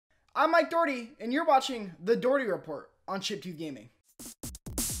I'm Mike Doherty, and you're watching the Doherty Report on Chiptooth Gaming.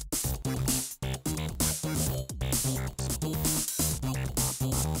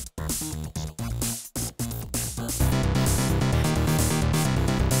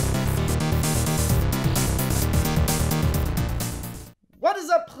 What is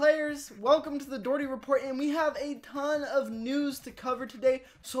up, players? Welcome to the Doherty Report, and we have a ton of news to cover today,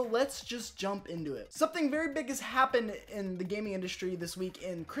 so let's just jump into it. Something very big has happened in the gaming industry this week,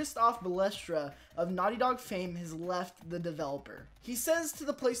 and Christoph Balestra of Naughty Dog fame has left the developer. He says to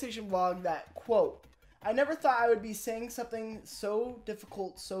the PlayStation Vlog that, quote, "I never thought I would be saying something so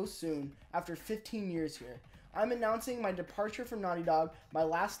difficult so soon after 15 years here. I'm announcing my departure from Naughty Dog. My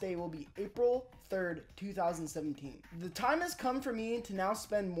last day will be April 3rd, 2017. The time has come for me to now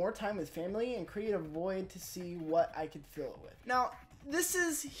spend more time with family and create a void to see what I could fill it with." Now, this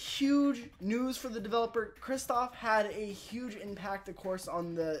is huge news for the developer. Christoph had a huge impact, of course,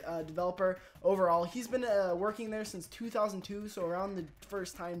 on the developer overall. He's been working there since 2002, so around the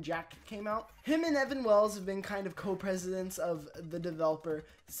first time Jack came out. Him and Evan Wells have been kind of co-presidents of the developer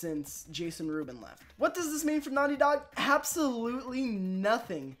since Jason Rubin left. What does this mean for Naughty Dog? Absolutely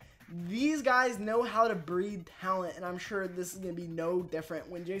nothing. These guys know how to breed talent, and I'm sure this is going to be no different.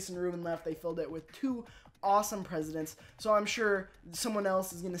 When Jason Rubin left, they filled it with two awesome presidents, so I'm sure someone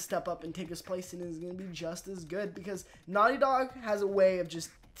else is going to step up and take his place and is going to be just as good, because Naughty Dog has a way of just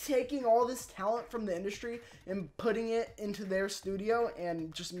taking all this talent from the industry and putting it into their studio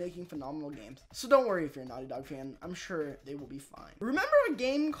and just making phenomenal games. So don't worry if you're a Naughty Dog fan. I'm sure they will be fine. Remember a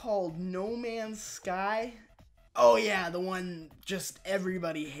game called No Man's Sky? Oh yeah, the one just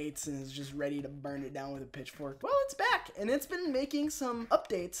everybody hates and is just ready to burn it down with a pitchfork. Well, it's back, and it's been making some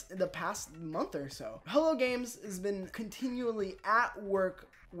updates in the past month or so. Hello Games has been continually at work,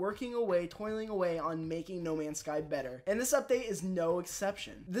 working away, toiling away on making No Man's Sky better, and this update is no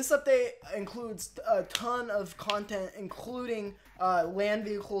exception. This update includes a ton of content, including land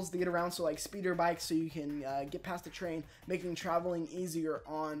vehicles to get around, so like speeder bikes, so you can get past the train, making traveling easier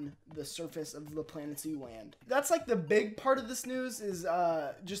on the surface of the planets you land. That's like the big part of this news, is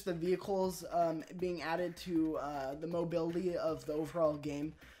just the vehicles being added to the mobility of the overall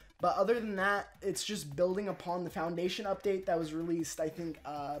game. But other than that, it's just building upon the foundation update that was released, I think,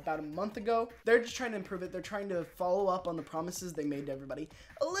 about a month ago. They're just trying to improve it. They're trying to follow up on the promises they made to everybody.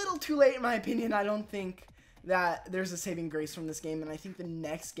 A little too late, in my opinion. I don't think that there's a saving grace from this game, and I think the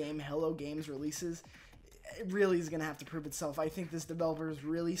next game Hello Games releases, it really is going to have to prove itself. I think this developer has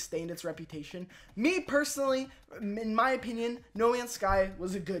really stained its reputation. Me, personally, in my opinion, No Man's Sky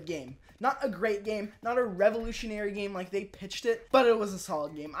was a good game. Not a great game, not a revolutionary game like they pitched it, but it was a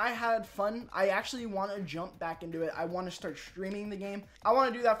solid game. I had fun. I actually want to jump back into it. I want to start streaming the game. I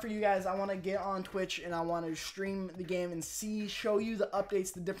want to do that for you guys. I want to get on Twitch and I want to stream the game and show you the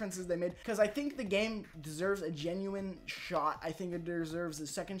updates, the differences they made, because I think the game deserves a genuine shot. I think it deserves a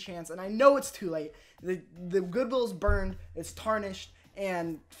second chance, and I know it's too late. The goodwill's burned, it's tarnished,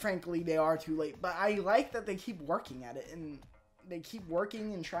 and frankly, they are too late. But I like that they keep working at it, and they keep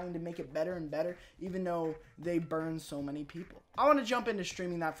working and trying to make it better and better, even though they burn so many people. I want to jump into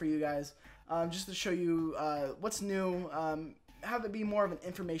streaming that for you guys, just to show you what's new, have it be more of an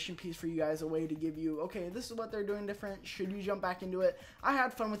information piece for you guys, a way to give you, okay, this is what they're doing different, should you jump back into it? I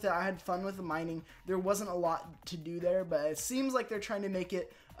had fun with it. I had fun with the mining. There wasn't a lot to do there, but it seems like they're trying to make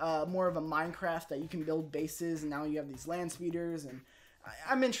it more of a Minecraft, that you can build bases, and now you have these land speeders, and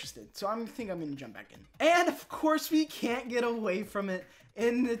I'm interested, so I think I'm going to jump back in. And of course, we can't get away from it.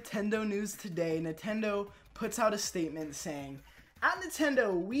 In Nintendo news today, Nintendo puts out a statement saying, "At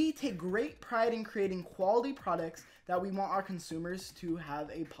Nintendo, we take great pride in creating quality products that we want our consumers to have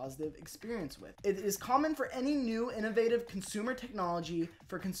a positive experience with. It is common for any new innovative consumer technology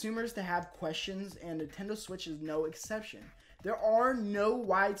for consumers to have questions, and Nintendo Switch is no exception. There are no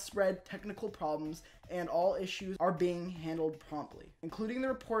widespread technical problems, and all issues are being handled promptly, including the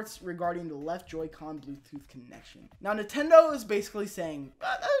reports regarding the left Joy-Con Bluetooth connection." Now, Nintendo is basically saying,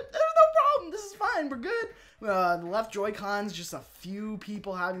 there's no problem, this is fine, we're good. The left Joy-Con's just a few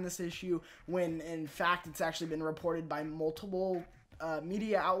people having this issue, when in fact it's actually been reported by multiple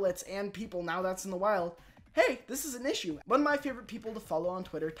media outlets and people now that's in the wild. Hey, this is an issue. One of my favorite people to follow on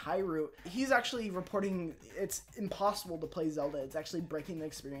Twitter, Tyroot, he's actually reporting it's impossible to play Zelda. It's actually breaking the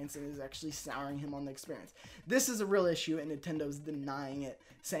experience and is actually souring him on the experience. This is a real issue, and Nintendo's denying it,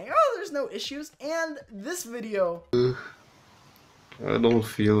 saying, oh, there's no issues. And this video... I don't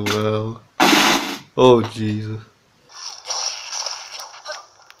feel well. Oh, Jesus.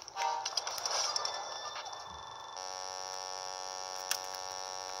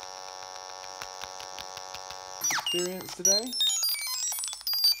 Experience today.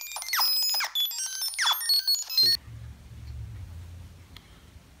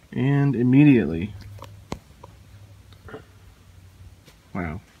 And immediately.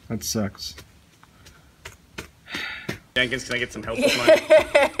 Wow, that sucks. Jenkins, can I get some help with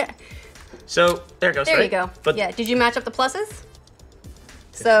mine? So, there it goes, There right? you go. But yeah, did you match up the pluses?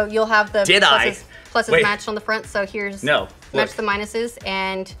 So you'll have the Did I? pluses Wait. matched on the front. So here's No, match look. the minuses,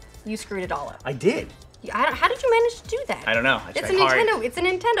 and you screwed it all up. I did. How did you manage to do that? I don't know. I It's tried a hard. Nintendo. It's a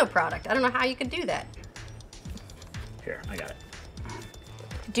Nintendo product. I don't know how you could do that. Here, I got it.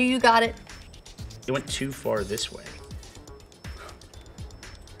 Do you got it? It went too far this way.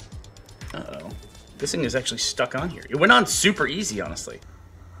 Uh-oh. This thing is actually stuck on here. It went on super easy, honestly.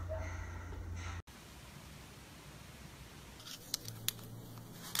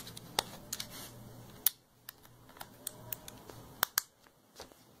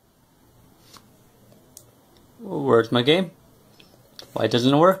 Where's my game? Why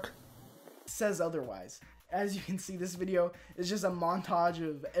doesn't it work? Says otherwise. As you can see, this video is just a montage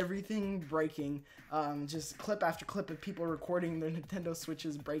of everything breaking, just clip after clip of people recording their Nintendo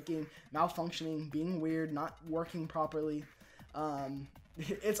Switches breaking, malfunctioning, being weird, not working properly.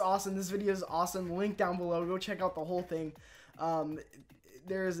 It's awesome. This video is awesome. Link down below. Go check out the whole thing.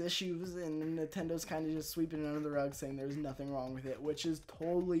 There's issues, and Nintendo's kind of just sweeping it under the rug, saying there's nothing wrong with it, which is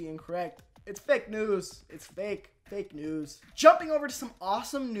totally incorrect. It's fake news. It's fake news. Jumping over to some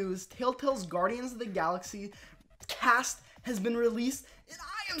awesome news, Telltale's Guardians of the Galaxy cast has been released, and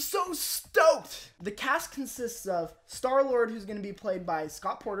I am so stoked. The cast consists of Star-Lord, who's going to be played by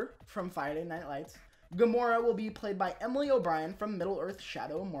Scott Porter from Friday Night Lights. Gamora will be played by Emily O'Brien from Middle-earth: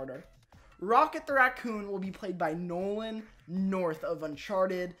 Shadow of Mordor. Rocket the Raccoon will be played by Nolan North of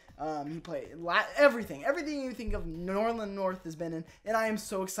Uncharted. He played everything you think of. Nolan North has been in, and I am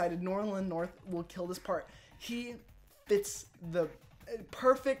so excited. Nolan North will kill this part. He fits the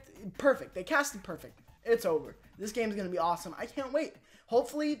perfect. They cast him perfect. It's over. This game is gonna be awesome. I can't wait.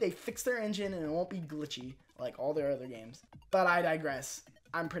 Hopefully they fix their engine and it won't be glitchy like all their other games. But I digress.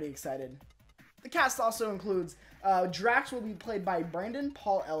 I'm pretty excited. The cast also includes Drax will be played by Brandon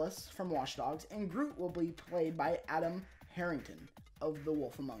Paul Ellis from Watch Dogs, and Groot will be played by Adam Harrington of The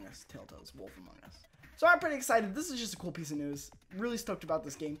Wolf Among Us, Telltale's Wolf Among Us. So I'm pretty excited. This is just a cool piece of news. Really stoked about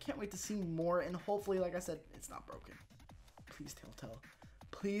this game. Can't wait to see more, and hopefully, like I said, it's not broken. Please, Telltale.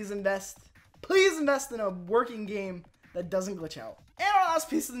 Please invest in a working game that doesn't glitch out. And our last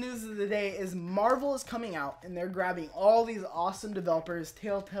piece of the news of the day is Marvel is coming out, and they're grabbing all these awesome developers,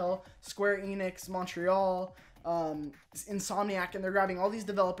 Telltale, Square Enix, Montreal, Insomniac, and they're grabbing all these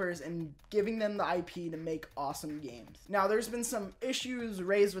developers and giving them the IP to make awesome games. Now, there's been some issues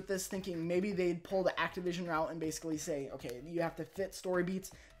raised with this, thinking maybe they'd pull the Activision route and basically say, okay, you have to fit story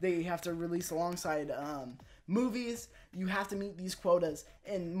beats, they have to release alongside movies, you have to meet these quotas,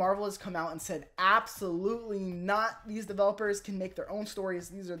 and Marvel has come out and said absolutely not. These developers can make their own stories.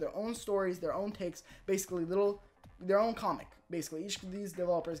 These are their own stories, their own takes, basically their own comic. Basically, each of these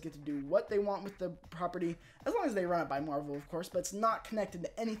developers get to do what they want with the property, as long as they run it by Marvel, of course, but it's not connected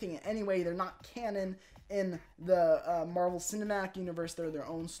to anything in any way. They're not canon in the Marvel Cinematic Universe. They're their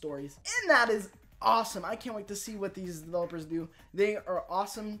own stories, and that is awesome. I can't wait to see what these developers do. They are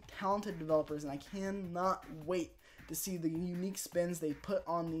awesome, talented developers, and I cannot wait to see the unique spins they put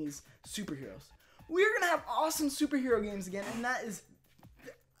on these superheroes. We're going to have awesome superhero games again, and that is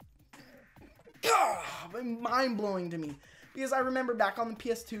mind-blowing to me. Because I remember back on the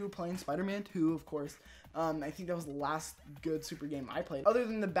PS2 playing Spider-Man 2, of course. I think that was the last good super game I played, other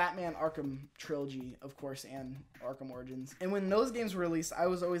than the Batman Arkham trilogy, of course, and Arkham Origins. And when those games were released, I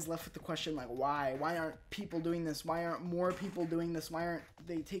was always left with the question, like, why? Why aren't people doing this? Why aren't more people doing this? Why aren't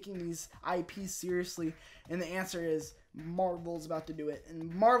they taking these IPs seriously? And the answer is Marvel's about to do it.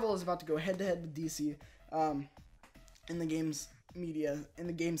 And Marvel is about to go head-to-head with DC in the games media, in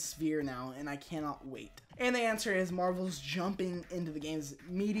the game sphere now, and I cannot wait. And the answer is Marvel's jumping into the games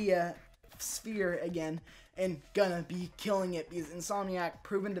media sphere again and gonna be killing it, because Insomniac,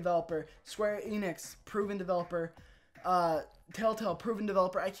 proven developer, Square Enix, proven developer, Telltale, proven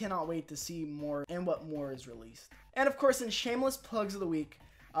developer. I cannot wait to see more and what more is released. And of course, in shameless plugs of the week,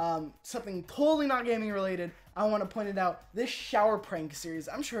 something totally not gaming related, I want to point it out. This shower prank series,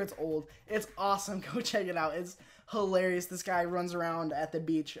 I'm sure it's old, it's awesome. Go check it out. It's hilarious. This guy runs around at the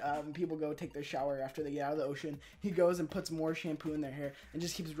beach. People go take their shower after they get out of the ocean. He goes and puts more shampoo in their hair and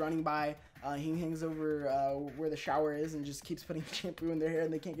just keeps running by. He hangs over where the shower is and just keeps putting shampoo in their hair,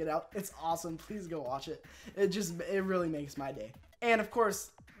 and they can't get out. It's awesome. Please go watch it. It really makes my day. And of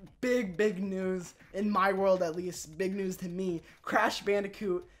course, big news in my world, at least big news to me. Crash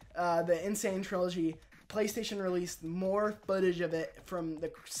Bandicoot, the n.sane trilogy, PlayStation released more footage of it from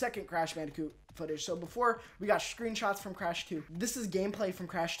the second Crash Bandicoot footage. So before, we got screenshots from Crash 2. This is gameplay from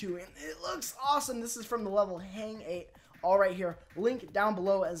Crash 2, and it looks awesome. This is from the level Hang 8, all right here. Link down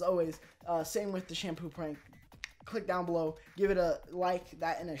below as always. Same with the shampoo prank. Click down below, give it a like,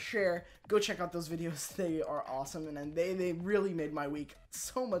 that, and a share. Go check out those videos. They are awesome, and they really made my week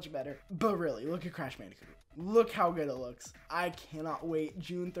so much better. But really, look at Crash Bandicoot. Look how good it looks. I cannot wait.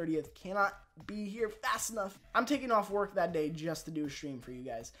 June 30th cannot be here fast enough. I'm taking off work that day just to do a stream for you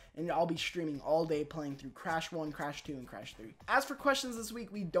guys, and I'll be streaming all day playing through Crash 1, Crash 2, and Crash 3. As for questions this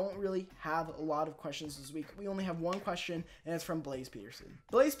week, we don't really have a lot of questions this week. We only have one question, and it's from Blaze Peterson.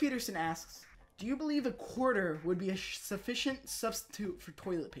 Blaze Peterson asks, do you believe a quarter would be a sufficient substitute for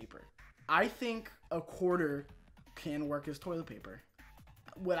toilet paper? I think a quarter can work as toilet paper.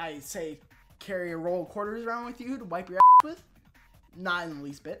 Would I say carry a roll of quarters around with you to wipe your ass with? Not in the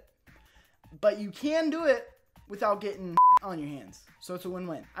least bit. But you can do it without getting on your hands. So it's a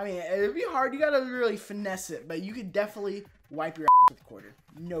win-win. I mean, it'd be hard. You gotta really finesse it. But you could definitely wipe your ass with a quarter.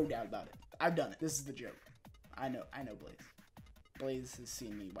 No doubt about it. I've done it. This is the joke. I know Blaze. Blaze has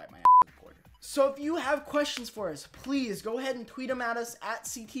seen me wipe my ass with a quarter. So if you have questions for us, please go ahead and tweet them at us at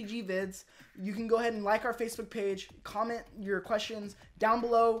CTGVids. You can go ahead and like our Facebook page, comment your questions down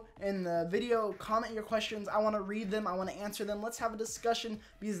below in the video, comment your questions. I want to read them. I want to answer them. Let's have a discussion,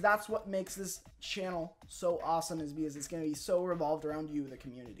 because that's what makes this channel so awesome, is because it's going to be so revolved around you, the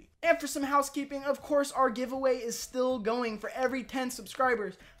community. And for some housekeeping, of course, our giveaway is still going. For every 10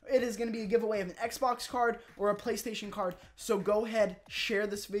 subscribers, it is going to be a giveaway of an Xbox card or a PlayStation card. So go ahead, share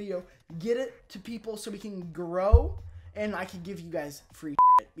this video, get it to people so we can grow, and I can give you guys free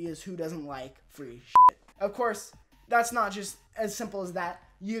shit, because who doesn't like free shit? Of course, that's not just as simple as that.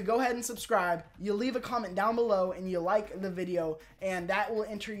 You go ahead and subscribe, you leave a comment down below, and you like the video, and that will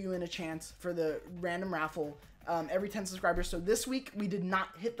enter you in a chance for the random raffle every 10 subscribers. So this week, we did not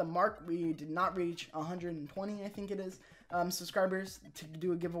hit the mark. We did not reach 120, I think it is, subscribers to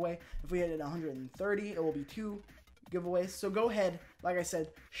do a giveaway. If we hit 130, it will be 2 giveaways. So go ahead, like I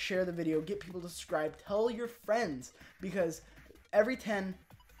said, share the video, get people to subscribe, tell your friends, because every 10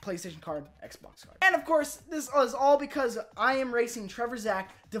 PlayStation card, Xbox card. And of course, this is all because I am racing Trevor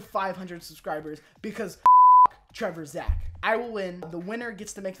Zach to 500 subscribers, because Trevor Zach. I will win. The winner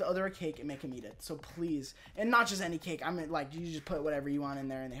gets to make the other a cake and make him eat it. So please, and not just any cake. I mean, like, you just put whatever you want in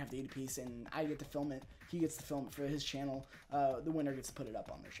there, and they have to eat a piece, and I get to film it. He gets to film it for his channel. The winner gets to put it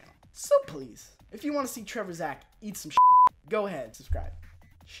up on their channel. So please, if you want to see Trevor Zach eat some go ahead, subscribe,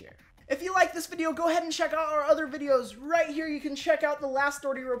 share. If you like this video, go ahead and check out our other videos. Right here, you can check out the last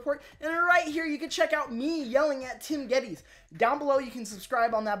Doherty Report. And right here, you can check out me yelling at Tim Geddes. Down below, you can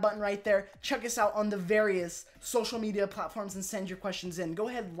subscribe on that button right there. Check us out on the various social media platforms and send your questions in. Go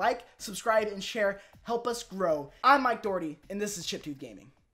ahead, like, subscribe, and share. Help us grow. I'm Mike Doherty, and this is Chiptooth Gaming.